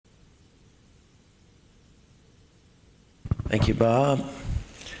Thank you, Bob.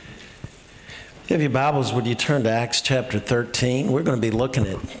 If you have your Bibles, would you turn to Acts chapter 13? We're going to be looking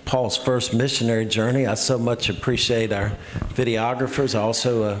at Paul's first missionary journey. I so much appreciate our videographers. I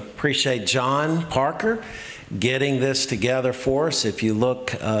also appreciate John Parker getting this together for us. If you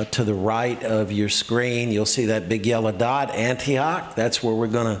look to the right of your screen, you'll see that big yellow dot, Antioch. That's where we're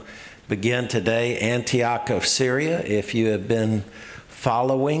going to begin today, Antioch of Syria. If you have been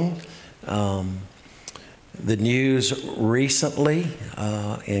following the news recently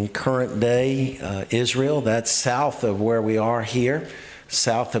in current day Israel, that's south of where we are here,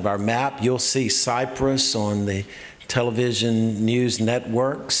 south of our map. You'll see Cyprus on the television news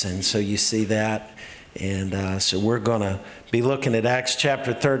networks, and so you see that. And so we're going to be looking at Acts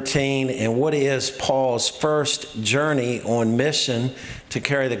chapter 13 and what is Paul's first journey on mission to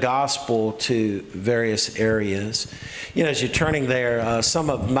carry the gospel to various areas. You know, as you're turning there, some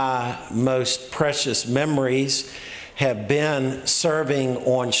of my most precious memories have been serving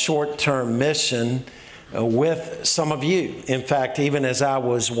on short-term mission with some of you. In fact, even as I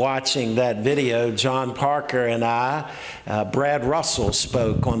was watching that video, John Parker and I, Brad Russell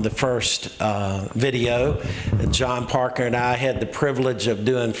spoke on the first video. John Parker and I had the privilege of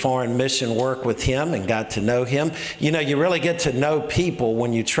doing foreign mission work with him and got to know him. You know, you really get to know people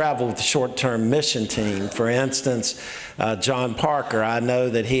when you travel with the short-term mission team. For instance, John Parker, I know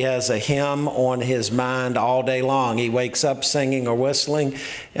that he has a hymn on his mind all day long. He wakes up singing or whistling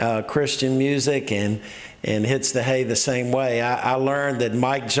Christian music and hits the hay the same way. I learned that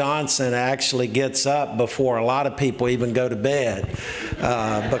Mike Johnson actually gets up before a lot of people even go to bed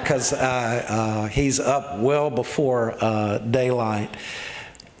because he's up well before daylight.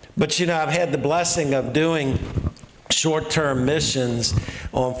 But you know, I've had the blessing of doing short-term missions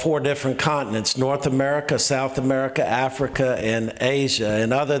on 4 different continents: North America, South America, Africa, and Asia.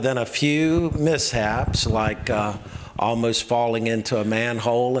 And other than a few mishaps, like almost falling into a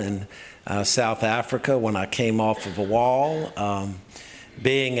manhole in South Africa when I came off of a wall,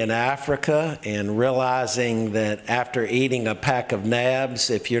 being in Africa and realizing that after eating a pack of nabs,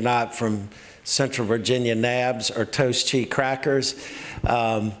 if you're not from Central Virginia, nabs or toast cheese crackers,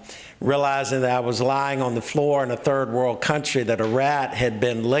 realizing that I was lying on the floor in a third world country, that a rat had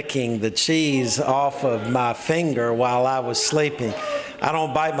been licking the cheese off of my finger while I was sleeping. I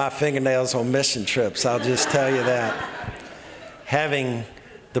don't bite my fingernails on mission trips, I'll just tell you that. Having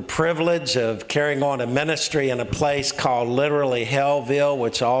the privilege of carrying on a ministry in a place called literally Hellville,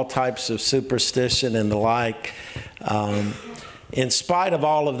 which all types of superstition and the like. In spite of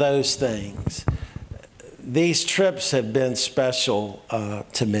all of those things, these trips have been special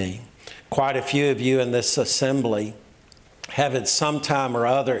to me. Quite a few of you in this assembly have at some time or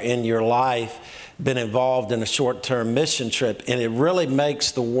other in your life been involved in a short-term mission trip, and it really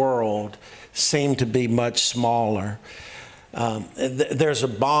makes the world seem to be much smaller. There's a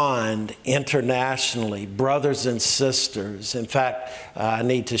bond internationally, brothers and sisters. In fact, I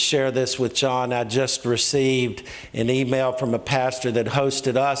need to share this with John. I just received an email from a pastor that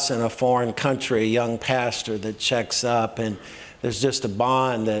hosted us in a foreign country, a young pastor that checks up, and there's just a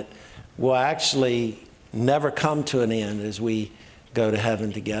bond that will actually never come to an end as we go to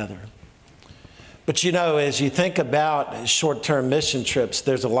heaven together. But you know, as you think about short-term mission trips,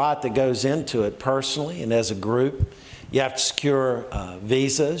 there's a lot that goes into it personally and as a group. You have to secure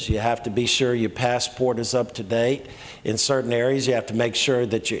visas. You have to be sure your passport is up to date. In certain areas, you have to make sure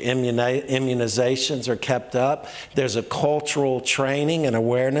that your immunizations are kept up. There's a cultural training and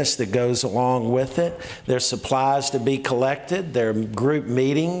awareness that goes along with it. There's supplies to be collected. There are group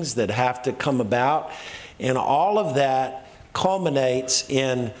meetings that have to come about. And all of that culminates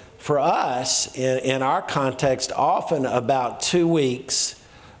in, for us, in our context, often about 2 weeks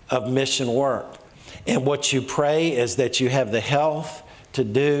of mission work. And what you pray is that you have the health to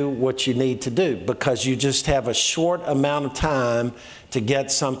do what you need to do, because you just have a short amount of time to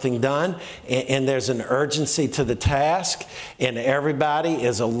get something done, and there's an urgency to the task, and everybody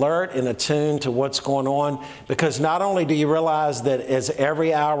is alert and attuned to what's going on, because not only do you realize that as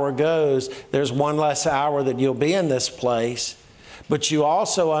every hour goes, there's one less hour that you'll be in this place, but you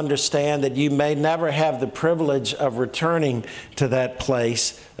also understand that you may never have the privilege of returning to that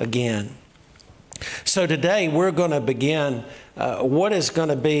place again. So today we're going to begin what is going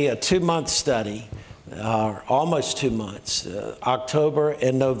to be a 2-month study, almost 2 months, October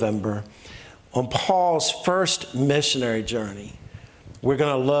and November, on Paul's first missionary journey. We're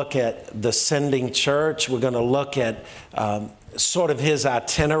going to look at the sending church. We're going to look at sort of his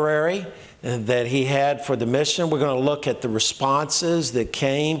itinerary that he had for the mission. We're going to look at the responses that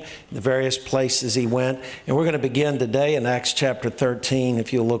came, the various places he went. And we're going to begin today in Acts chapter 13.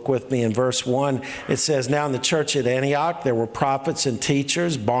 If you'll look with me in verse 1, it says, "Now in the church at Antioch there were prophets and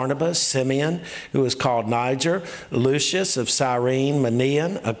teachers, Barnabas, Simeon, who was called Niger, Lucius of Cyrene,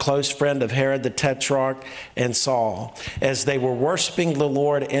 Manaen, a close friend of Herod the Tetrarch, and Saul. As they were worshiping the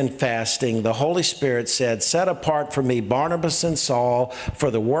Lord and fasting, the Holy Spirit said, 'Set apart for me Barnabas and Saul for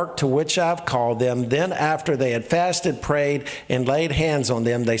the work to which I've called them.' Then after they had fasted, prayed, and laid hands on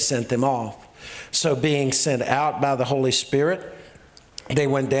them, they sent them off. So being sent out by the Holy Spirit, they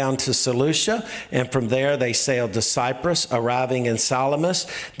went down to Seleucia, and from there they sailed to Cyprus. Arriving in Salamis,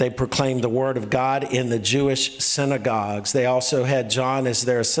 they proclaimed the word of God in the Jewish synagogues. They also had John as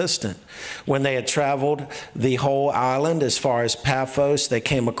their assistant. When they had traveled the whole island as far as Paphos, they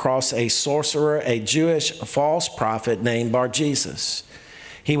came across a sorcerer, a Jewish false prophet named Bar-Jesus.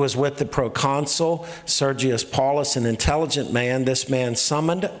 He was with the proconsul Sergius Paulus, an intelligent man. This man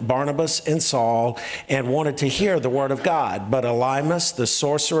summoned Barnabas and Saul and wanted to hear the word of God. But Elymas, the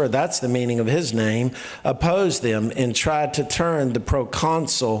sorcerer, that's the meaning of his name, opposed them and tried to turn the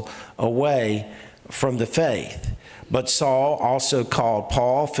proconsul away from the faith. But Saul, also called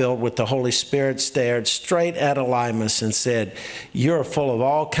Paul, filled with the Holy Spirit, stared straight at Elymas and said, 'You're full of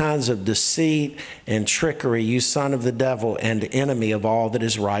all kinds of deceit and trickery, you son of the devil and enemy of all that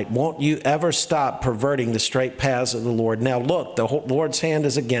is right. Won't you ever stop perverting the straight paths of the Lord? Now look, the Lord's hand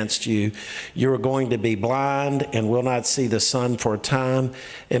is against you. You are going to be blind and will not see the sun for a time.'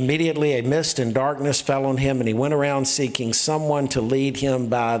 Immediately a mist and darkness fell on him, and he went around seeking someone to lead him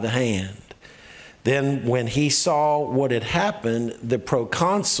by the hand. Then when he saw what had happened, the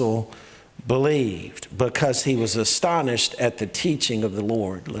proconsul believed because he was astonished at the teaching of the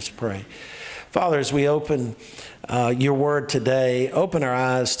Lord." Let's pray. Father, as we open your word today, open our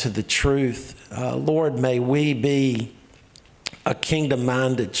eyes to the truth. Lord, may we be a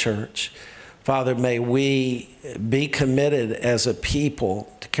kingdom-minded church. Father, may we be committed as a people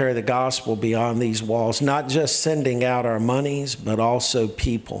to carry the gospel beyond these walls, not just sending out our monies, but also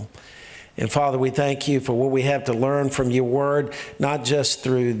people. And Father, we thank you for what we have to learn from your word, not just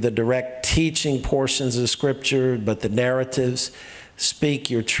through the direct teaching portions of Scripture, but the narratives. Speak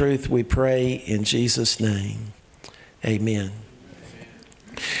your truth, we pray, in Jesus' name. Amen.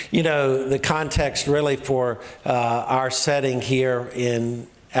 You know, the context really for our setting here in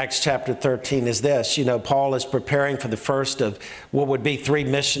Acts chapter 13 is this. You know, Paul is preparing for the first of what would be 3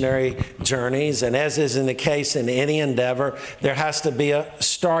 missionary journeys. And as is in the case in any endeavor, there has to be a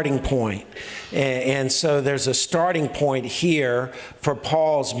starting point. And so there's a starting point here for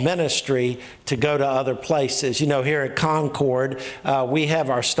Paul's ministry to go to other places. You know, here at Concord, we have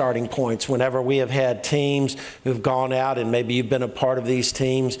our starting points. Whenever we have had teams who've gone out, and maybe you've been a part of these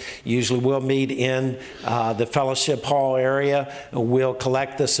teams, usually we'll meet in the fellowship hall area. We'll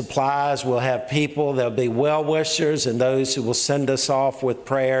collect the supplies. We'll have people. There'll be well-wishers and those who will send us off with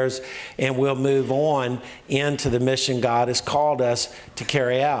prayers, and we'll move on into the mission God has called us to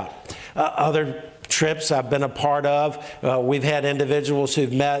carry out. Other trips I've been a part of, we've had individuals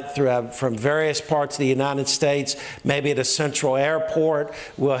who've met from various parts of the United States, maybe at a central airport.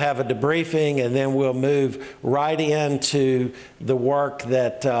 We'll have a debriefing, and then we'll move right into the work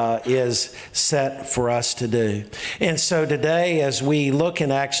that is set for us to do. And so today, as we look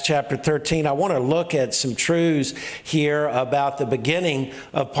in Acts chapter 13, I want to look at some truths here about the beginning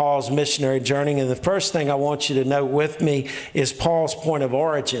of Paul's missionary journey. And the first thing I want you to note with me is Paul's point of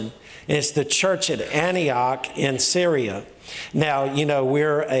origin. And it's the church at Antioch in Syria. Now, you know,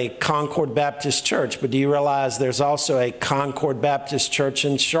 we're a Concord Baptist Church, but do you realize there's also a Concord Baptist Church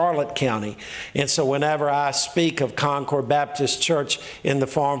in Charlotte County? And so whenever I speak of Concord Baptist Church in the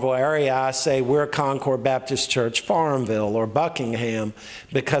Farmville area, I say we're Concord Baptist Church Farmville or Buckingham,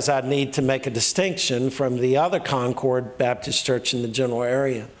 because I need to make a distinction from the other Concord Baptist Church in the general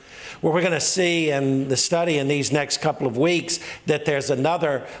area. Well, we're going to see in the study in these next couple of weeks that there's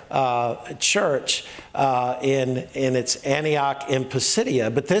another church in its Antioch in Pisidia,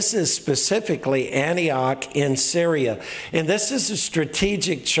 but this is specifically Antioch in Syria. And this is a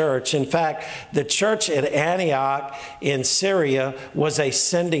strategic church. In fact, the church at Antioch in Syria was a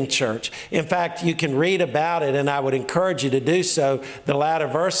sending church. In fact, you can read about it, and I would encourage you to do so. The latter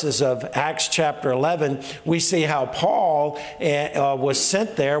verses of Acts chapter 11, we see how Paul was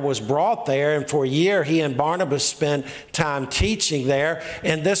sent there, was brought there, and for a year he and Barnabas spent time teaching there.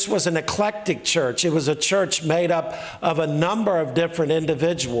 And this was an eclectic church. It was a church made up of a number of different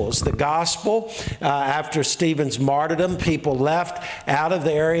individuals. The gospel, after Stephen's martyrdom, people left out of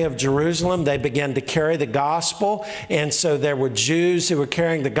the area of Jerusalem. They began to carry the gospel, and so there were Jews who were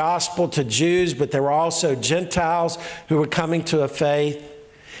carrying the gospel to Jews, but there were also Gentiles who were coming to a faith.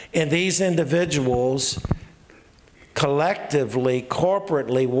 And these individuals collectively,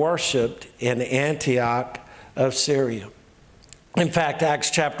 corporately worshiped in Antioch of Syria. In fact, Acts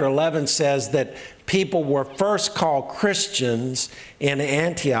chapter 11 says that people were first called Christians in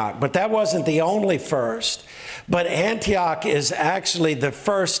Antioch, but that wasn't the only first. But Antioch is actually the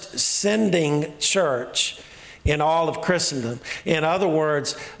first sending church in all of Christendom. In other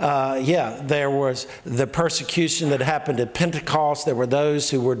words, there was the persecution that happened at Pentecost. There were those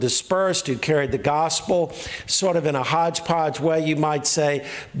who were dispersed, who carried the gospel, sort of in a hodgepodge way, you might say.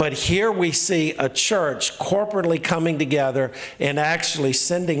 But here we see a church corporately coming together and actually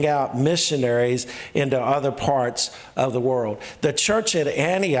sending out missionaries into other parts of the world. The church at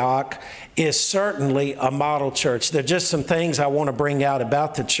Antioch is certainly a model church. There are just some things I want to bring out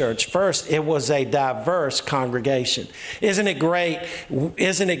about the church. First, it was a diverse congregation. Isn't it great?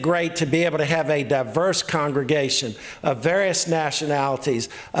 Isn't it great to be able to have a diverse congregation of various nationalities,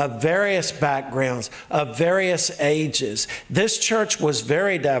 of various backgrounds, of various ages? This church was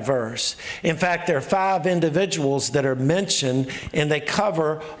very diverse. In fact, there are 5 individuals that are mentioned, and they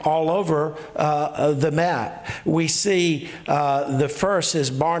cover all over the map. We see the first is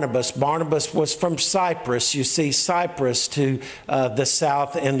Barnabas. Barnabas was from Cyprus. You see Cyprus to the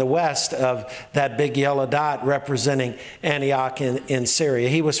south and the west of that big yellow dot representing Antioch in Syria.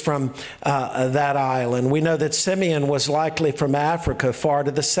 He was from that island. We know that Simeon was likely from Africa, far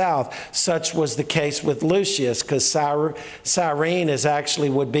to the south. Such was the case with Lucius, because Cyrene is actually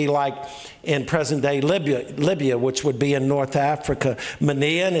would be like in present-day Libya, which would be in North Africa.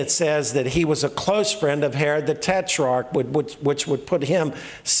 Manaen, it says that he was a close friend of Herod the Tetrarch, which would put him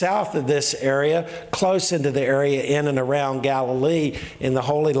south of this area, close into the area in and around Galilee in the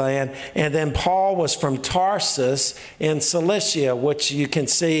Holy Land. And then Paul was from Tarsus in Cilicia, which you can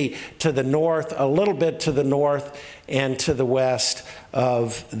see to the north, a little bit to the north and to the west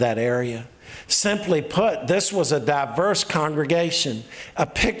of that area. Simply put, this was a diverse congregation, a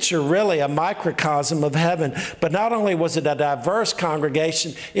picture, really, a microcosm of heaven. But not only was it a diverse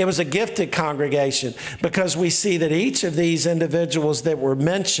congregation, it was a gifted congregation, because we see that each of these individuals that were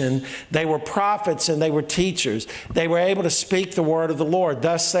mentioned, they were prophets and they were teachers. They were able to speak the word of the Lord,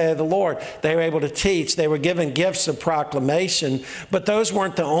 thus saith the Lord. They were able to teach. They were given gifts of proclamation. But those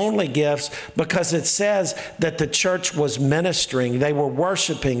weren't the only gifts, because it says that the church was ministering. They were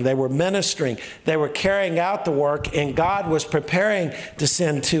worshiping. They were ministering. They were carrying out the work, and God was preparing to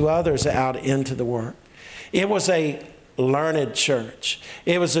send 2 others out into the work. It was a learned church.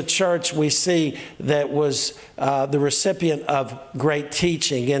 It was a church we see that was the recipient of great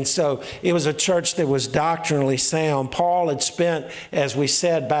teaching. And so it was a church that was doctrinally sound. Paul had spent, as we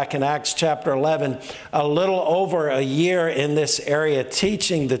said back in Acts chapter 11, a little over a year in this area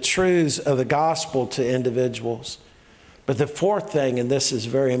teaching the truths of the gospel to individuals. But the fourth thing, and this is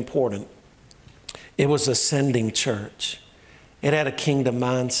very important, it was a sending church. It had a kingdom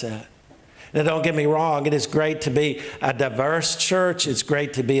mindset. Now, don't get me wrong. It is great to be a diverse church. It's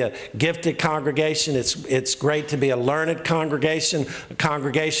great to be a gifted congregation. It's great to be a learned congregation. A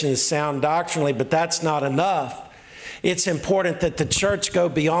congregation is sound doctrinally, but that's not enough. It's important that the church go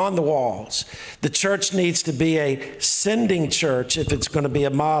beyond the walls. The church needs to be a sending church if it's going to be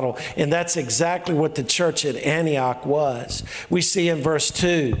a model. And that's exactly what the church at Antioch was. We see in verse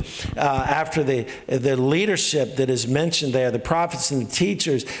 2, after the leadership that is mentioned there, the prophets and the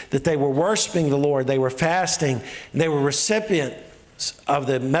teachers, that they were worshiping the Lord, they were fasting, and they were recipients of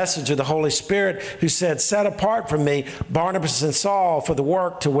the message of the Holy Spirit, who said, set apart from me Barnabas and Saul for the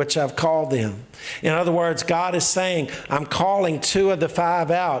work to which I've called them. In other words, God is saying, I'm calling 2 of the 5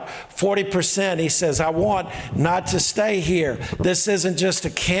 out. 40%, he says, I want not to stay here. This isn't just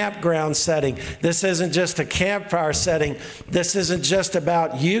a campground setting. This isn't just a campfire setting. This isn't just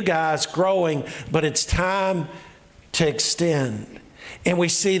about you guys growing, but it's time to extend. And we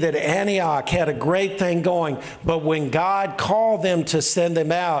see that Antioch had a great thing going, but when God called them to send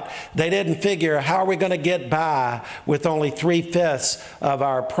them out, they didn't figure, how are we going to get by with only 3/5 of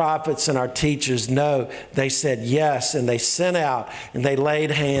our prophets and our teachers? No, they said yes, and they sent out, and they laid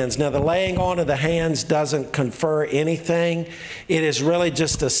hands. Now, the laying on of the hands doesn't confer anything. It is really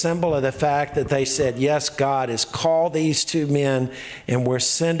just a symbol of the fact that they said, yes, God has called these 2 men, and we're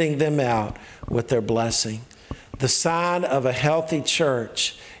sending them out with their blessing. The sign of a healthy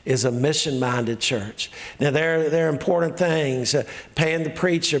church is a mission-minded church. Now, there are important things, paying the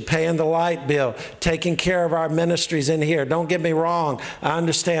preacher, paying the light bill, taking care of our ministries in here. Don't get me wrong. I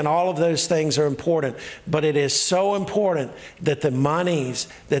understand all of those things are important, but it is so important that the monies,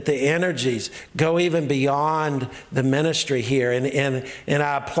 that the energies go even beyond the ministry here. And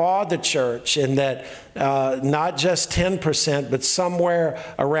I applaud the church in that not just 10%, but somewhere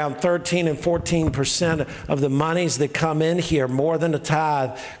around 13 and 14% of the monies that come in here, more than a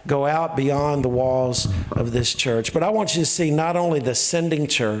tithe, go out beyond the walls of this church. But I want you to see not only the sending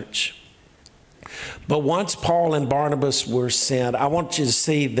church, but once Paul and Barnabas were sent, I want you to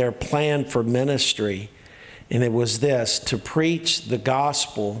see their plan for ministry. And it was this: to preach the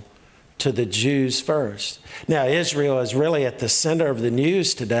gospel to the Jews first. Now, Israel is really at the center of the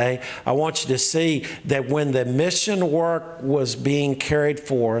news today. I want you to see that when the mission work was being carried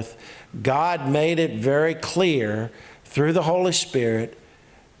forth, God made it very clear through the Holy Spirit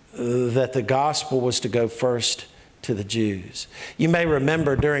that the gospel was to go first to the Jews. You may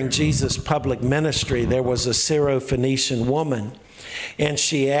remember during Jesus' public ministry, there was a Syro-Phoenician woman, and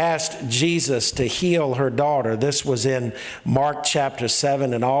she asked Jesus to heal her daughter. This was in Mark chapter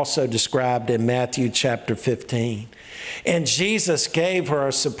 7 and also described in Matthew chapter 15. And Jesus gave her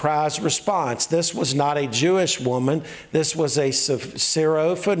a surprise response. This was not a Jewish woman. This was a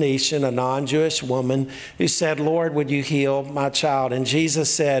Syro-Phoenician, a non-Jewish woman, who said, "Lord, would you heal my child?" And Jesus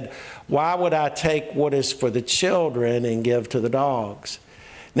said, "Why would I take what is for the children and give to the dogs?"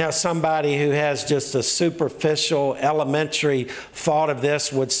 Now, somebody who has just a superficial, elementary thought of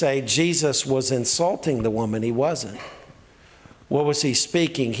this would say Jesus was insulting the woman. He wasn't. What was he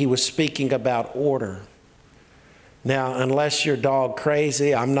speaking? He was speaking about order. Now, unless you're dog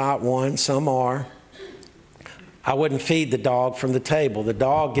crazy, I'm not one, some are, I wouldn't feed the dog from the table. The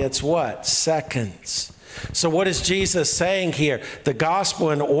dog gets what? Seconds. So what is Jesus saying here? The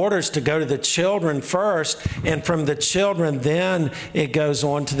gospel in orders to go to the children first, and from the children then it goes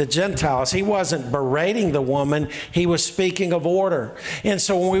on to the Gentiles. He wasn't berating the woman. He was speaking of order. And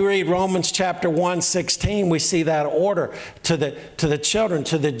so when we read Romans chapter 1:16, we see that order to the children,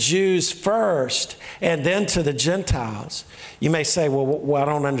 to the Jews first, and then to the Gentiles. You may say, well, I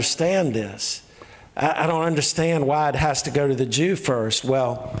don't understand this. I don't understand why it has to go to the Jew first.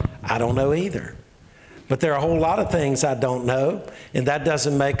 Well, I don't know either. But there are a whole lot of things I don't know, and that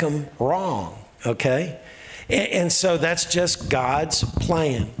doesn't make them wrong, okay? And so that's just God's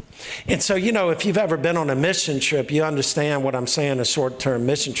plan. And so, you know, if you've ever been on a mission trip, you understand what I'm saying, a short-term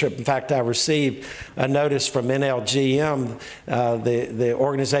mission trip. In fact, I received a notice from NLGM, the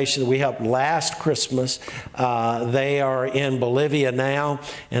organization that we helped last Christmas. They are in Bolivia now,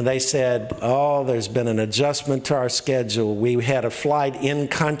 and they said, oh, there's been an adjustment to our schedule. We had a flight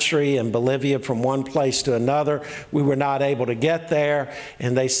in-country in Bolivia from one place to another. We were not able to get there,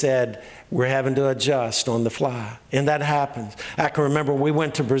 and they said, we're having to adjust on the fly. And that happens. I can remember we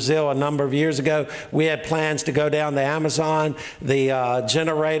went to Brazil a number of years ago. We had plans to go down the Amazon. The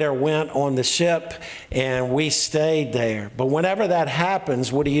generator went on the ship, and we stayed there. But whenever that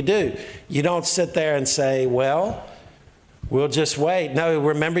happens, what do? You don't sit there and say, well, we'll just wait. No,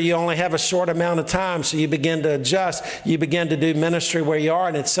 remember, you only have a short amount of time, so you begin to adjust. You begin to do ministry where you are,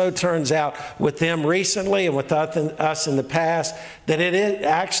 and it so turns out with them recently and with us in the past that it is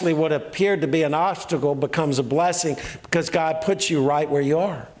actually what appeared to be an obstacle becomes a blessing because God puts you right where you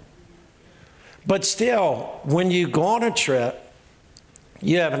are. But still, when you go on a trip,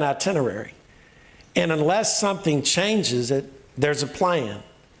 you have an itinerary. And unless something changes it, there's a plan.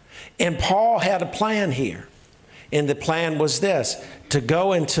 And Paul had a plan here. And the plan was this, to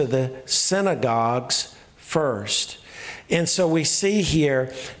go into the synagogues first. And so we see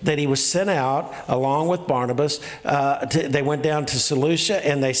here that he was sent out along with Barnabas. They went down to Seleucia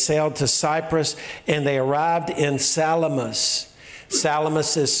and they sailed to Cyprus and they arrived in Salamis.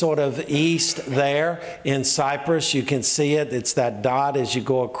 Salamis is sort of east there in Cyprus. You can see it. It's that dot as you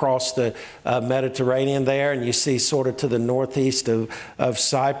go across the Mediterranean there, and you see sort of to the northeast of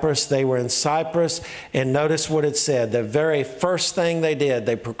Cyprus. They were in Cyprus, and notice what it said. The very first thing they did,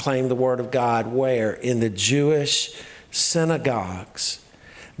 they proclaimed the word of God. Where? In the Jewish synagogues.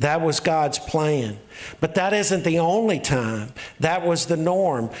 That was God's plan. But that isn't the only time. That was the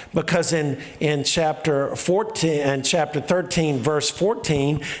norm, because in chapter 14 and chapter 13, verse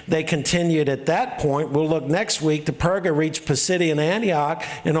 14, they continued at that point. We'll look next week to Perga, reached Pisidian Antioch,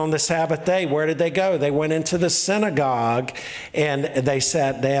 and on the Sabbath day, where did they go? They went into the synagogue and they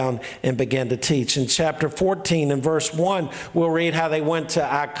sat down and began to teach. In chapter 14 and verse 1, we'll read how they went to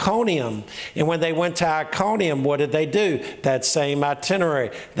Iconium. And when they went to Iconium, what did they do? That same itinerary.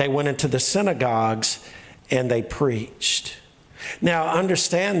 They went into the synagogues and they preached. Now,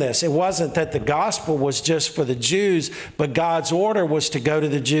 understand this. It wasn't that the gospel was just for the Jews, but God's order was to go to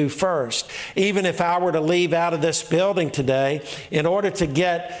the Jew first. Even if I were to leave out of this building today, in order to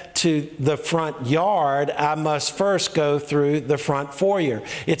get to the front yard, I must first go through the front foyer.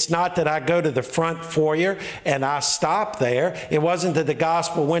 It's not that I go to the front foyer and I stop there. It wasn't that the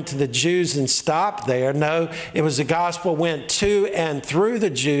gospel went to the Jews and stopped there. No, it was the gospel went to and through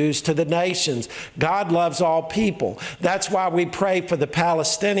the Jews to the nations. God loves all people. That's why we pray for the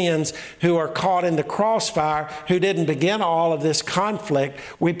Palestinians who are caught in the crossfire, who didn't begin all of this conflict.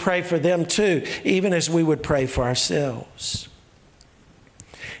 We pray for them too, even as we would pray for ourselves.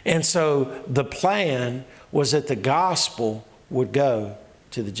 And so the plan was that the gospel would go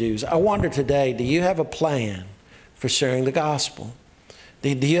to the Jews. I wonder today, do you have a plan for sharing the gospel? Do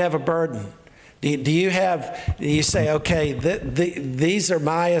you have a burden? Do you say, okay, these are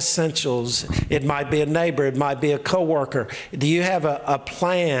my essentials. It might be a neighbor. It might be a coworker. Do you have a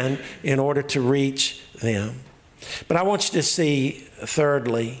plan in order to reach them? But I want you to see,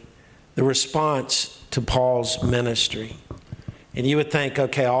 thirdly, the response to Paul's ministry. And you would think,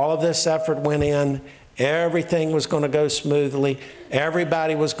 okay, all of this effort went in. Everything was going to go smoothly.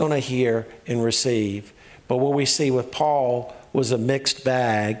 Everybody was going to hear and receive. But what we see with Paul was a mixed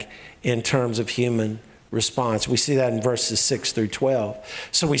bag in terms of human response. We see that in verses 6 through 12.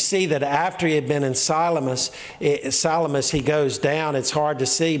 So we see that after he had been in Salamis, he goes down. It's hard to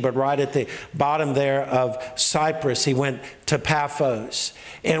see, but right at the bottom there of Cyprus, he went to Paphos.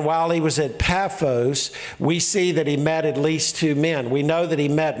 And while he was at Paphos, we see that he met at least two men. We know that he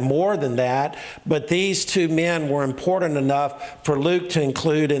met more than that, but these two men were important enough for Luke to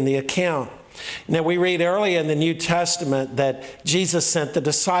include in the account. Now, we read earlier in the New Testament that Jesus sent the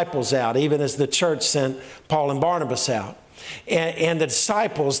disciples out, even as the church sent Paul and Barnabas out. And the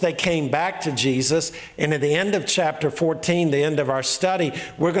disciples, they came back to Jesus. And at the end of chapter 14, the end of our study,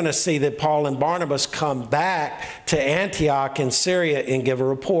 we're going to see that Paul and Barnabas come back to Antioch in Syria and give a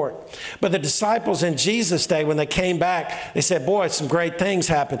report. But the disciples in Jesus' day, when they came back, they said, boy, some great things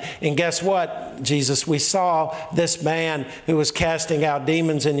happened. And guess what, Jesus? We saw this man who was casting out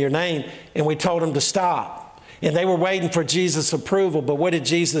demons in your name, and we told him to stop. And they were waiting for Jesus' approval. But what did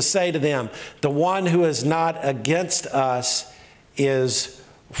Jesus say to them? The one who is not against us is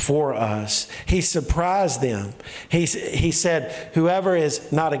for us. He surprised them. He said, whoever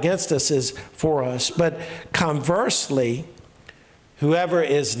is not against us is for us. But conversely, whoever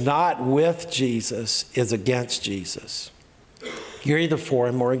is not with Jesus is against Jesus. You're either for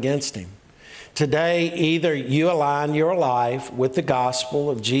him or against him. Today, either you align your life with the gospel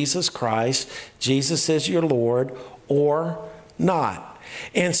of Jesus Christ, Jesus is your Lord, or not.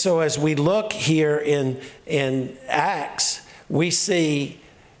 And so as we look here in Acts, we see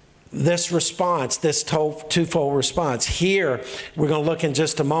this response, this twofold response. Here, we're going to look in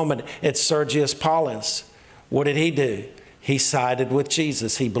just a moment at Sergius Paulus. What did he do? He sided with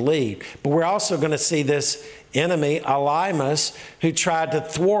Jesus. He believed. But we're also going to see this enemy, Elymas, who tried to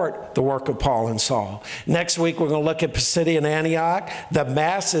thwart the work of Paul and Saul. Next week, we're going to look at Pisidian Antioch. The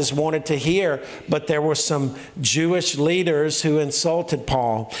masses wanted to hear, but there were some Jewish leaders who insulted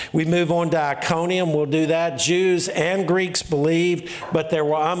Paul. We move on to Iconium. We'll do that. Jews and Greeks believed, but there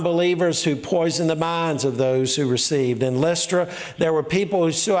were unbelievers who poisoned the minds of those who received. In Lystra, there were people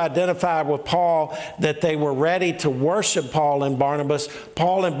who so identified with Paul that they were ready to worship Paul and Barnabas.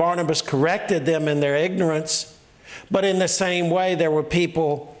 Paul and Barnabas corrected them in their ignorance. But in the same way, there were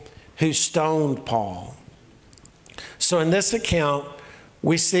people who stoned Paul. So in this account,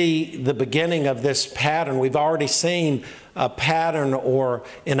 we see the beginning of this pattern. We've already seen a pattern or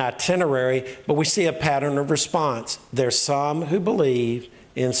an itinerary, but we see a pattern of response. There's some who believe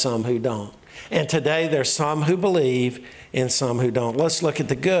and some who don't. And today, there's some who believe and some who don't. Let's look at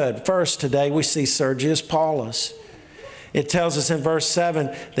the good. First, today, we see Sergius Paulus. It tells us in verse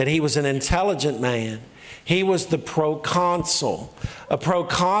 7 that he was an intelligent man. He was the proconsul. A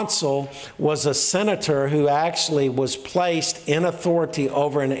proconsul was a senator who actually was placed in authority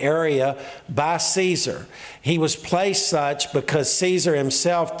over an area by Caesar. He was placed such because Caesar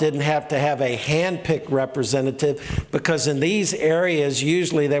himself didn't have to have a hand-picked representative, because in these areas,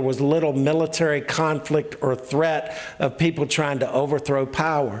 usually there was little military conflict or threat of people trying to overthrow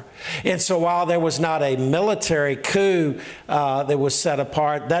power. And so while there was not a military coup that was set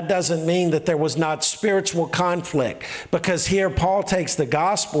apart, that doesn't mean that there was not spiritual conflict, because here Paul takes the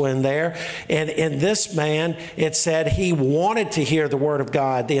gospel in there, and in this man, it said he wanted to hear the word of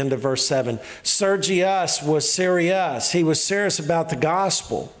God, the end of verse 7. Sergius was serious. He was serious about the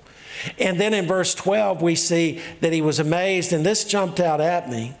gospel. And then in verse 12, we see that he was amazed, and this jumped out at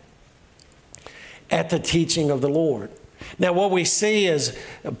me. at the teaching of the Lord. Now, what we see is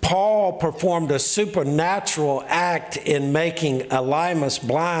Paul performed a supernatural act in making Elymas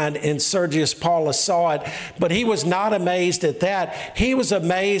blind, and Sergius Paulus saw it, but he was not amazed at that. He was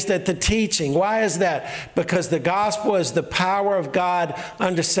amazed at the teaching. Why is that? Because the gospel is the power of God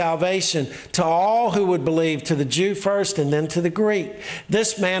unto salvation to all who would believe, to the Jew first and then to the Greek.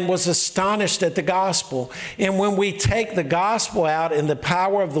 This man was astonished at the gospel. And when we take the gospel out in the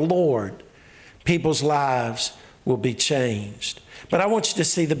power of the Lord, people's lives will be changed. But I want you to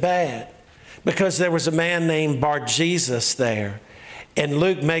see the bad, because there was a man named Bar-Jesus there. And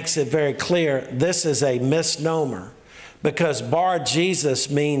Luke makes it very clear this is a misnomer, because Bar-Jesus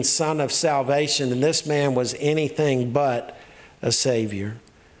means son of salvation, and this man was anything but a savior.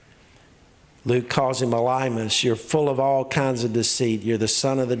 Luke calls him Elymas. You're full of all kinds of deceit. You're the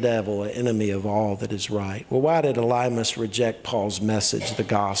son of the devil, an enemy of all that is right. Well, why did Elymas reject Paul's message, the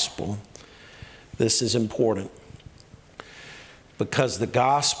gospel? This is important. Because the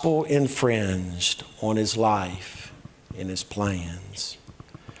gospel infringed on his life and his plans.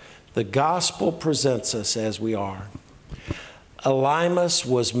 The gospel presents us as we are. Elymas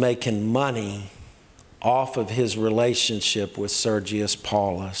was making money off of his relationship with Sergius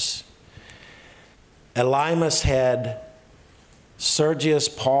Paulus. Elymas had Sergius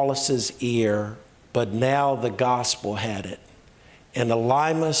Paulus's ear, but now the gospel had it. And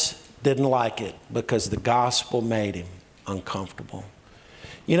Elymas didn't like it because the gospel made him uncomfortable.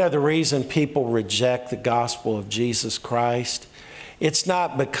 You know, the reason people reject the gospel of Jesus Christ, it's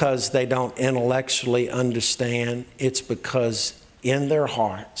not because they don't intellectually understand. It's because in their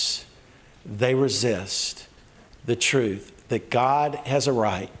hearts, they resist the truth that God has a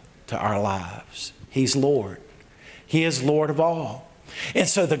right to our lives. He's Lord. He is Lord of all. And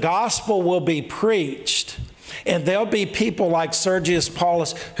so the gospel will be preached, and there'll be people like Sergius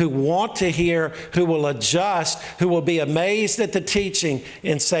Paulus who want to hear, who will adjust, who will be amazed at the teaching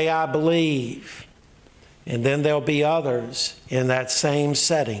and say, I believe. And then there'll be others in that same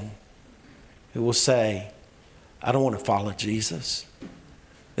setting who will say, I don't want to follow Jesus.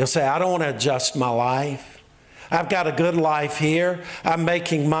 They'll say, I don't want to adjust my life. I've got a good life here. I'm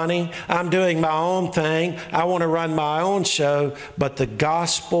making money. I'm doing my own thing. I want to run my own show. But the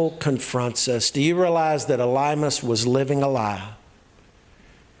gospel confronts us. Do you realize that Elymas was living a lie?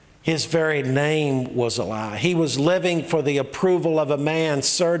 His very name was a lie. He was living for the approval of a man,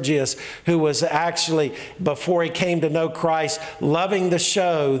 Sergius, who was actually, before he came to know Christ, loving the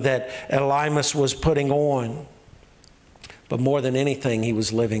show that Elymas was putting on. But more than anything, he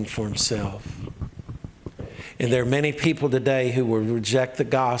was living for himself. And there are many people today who will reject the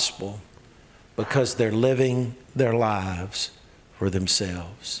gospel because they're living their lives for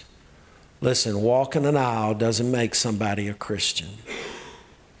themselves. Listen, walking an aisle doesn't make somebody a Christian.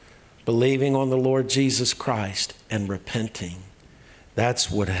 Believing on the Lord Jesus Christ and repenting, that's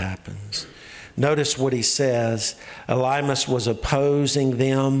what happens. Notice what he says. Elymas was opposing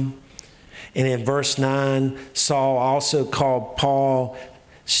them. And in verse 9, Saul also called Paul,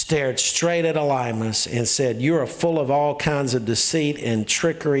 stared straight at Elymas and said, you are full of all kinds of deceit and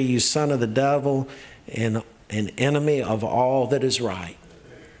trickery, you son of the devil, and an enemy of all that is right.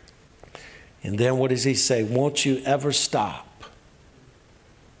 And then what does he say? Won't you ever stop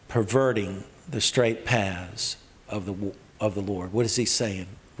perverting the straight paths of the Lord? What is he saying?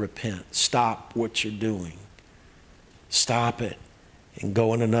 Repent. Stop what you're doing. Stop it and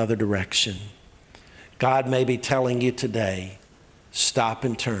go in another direction. God may be telling you today, stop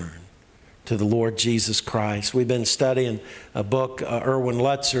and turn to the Lord Jesus Christ. We've been studying a book Erwin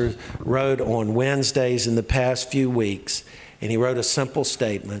Lutzer wrote on Wednesdays in the past few weeks, and he wrote a simple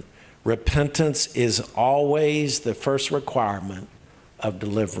statement. Repentance is always the first requirement of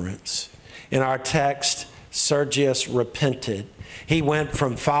deliverance. In our text, Sergius repented. He went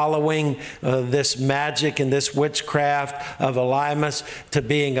from following this magic and this witchcraft of Elymas to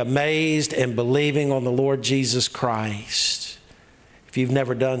being amazed and believing on the Lord Jesus Christ. If you've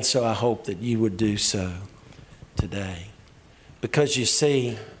never done so, I hope that you would do so today. Because you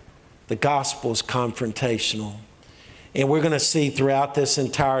see, the gospel is confrontational. And we're going to see throughout this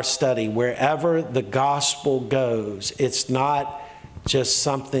entire study, wherever the gospel goes, it's not just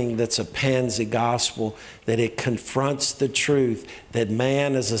something that's a pansy gospel, that it confronts the truth that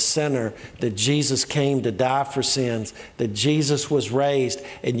man is a sinner, that Jesus came to die for sins, that Jesus was raised,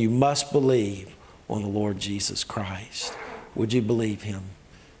 and you must believe on the Lord Jesus Christ. Would you believe him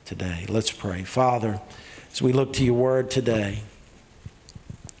today? Let's pray. Father, as we look to your word today,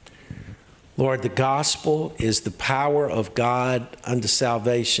 Lord, the gospel is the power of God unto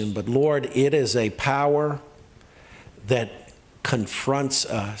salvation. But Lord, it is a power that confronts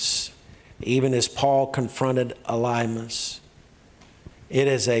us even as Paul confronted Elymas. It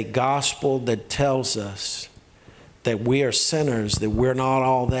is a gospel that tells us that we are sinners, that we're not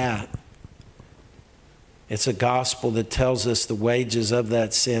all that. It's a gospel that tells us the wages of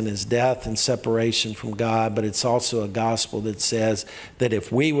that sin is death and separation from God, but it's also a gospel that says that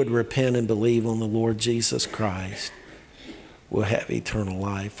if we would repent and believe on the Lord Jesus Christ, we'll have eternal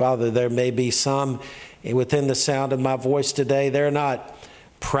life. Father, there may be some within the sound of my voice today, they're not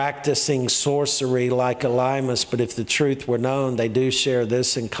practicing sorcery like Elymas, but if the truth were known, they do share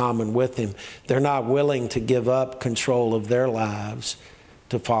this in common with him. They're not willing to give up control of their lives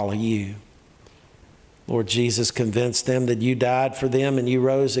to follow you. Lord Jesus, convince them that you died for them and you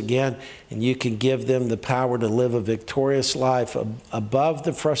rose again, and you can give them the power to live a victorious life above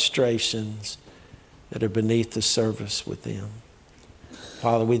the frustrations that are beneath the surface with them.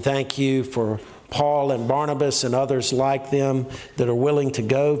 Father, we thank you for Paul and Barnabas and others like them that are willing to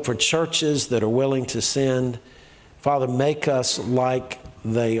go, for churches that are willing to send. Father, make us like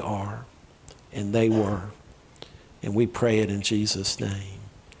they are and they were. And we pray it in Jesus' name.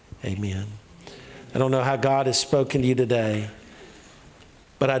 Amen. I don't know how God has spoken to you today,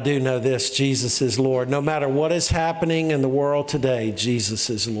 but I do know this: Jesus is Lord. No matter what is happening in the world today, Jesus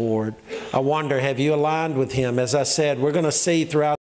is Lord. I wonder, have you aligned with him? As I said, we're going to see throughout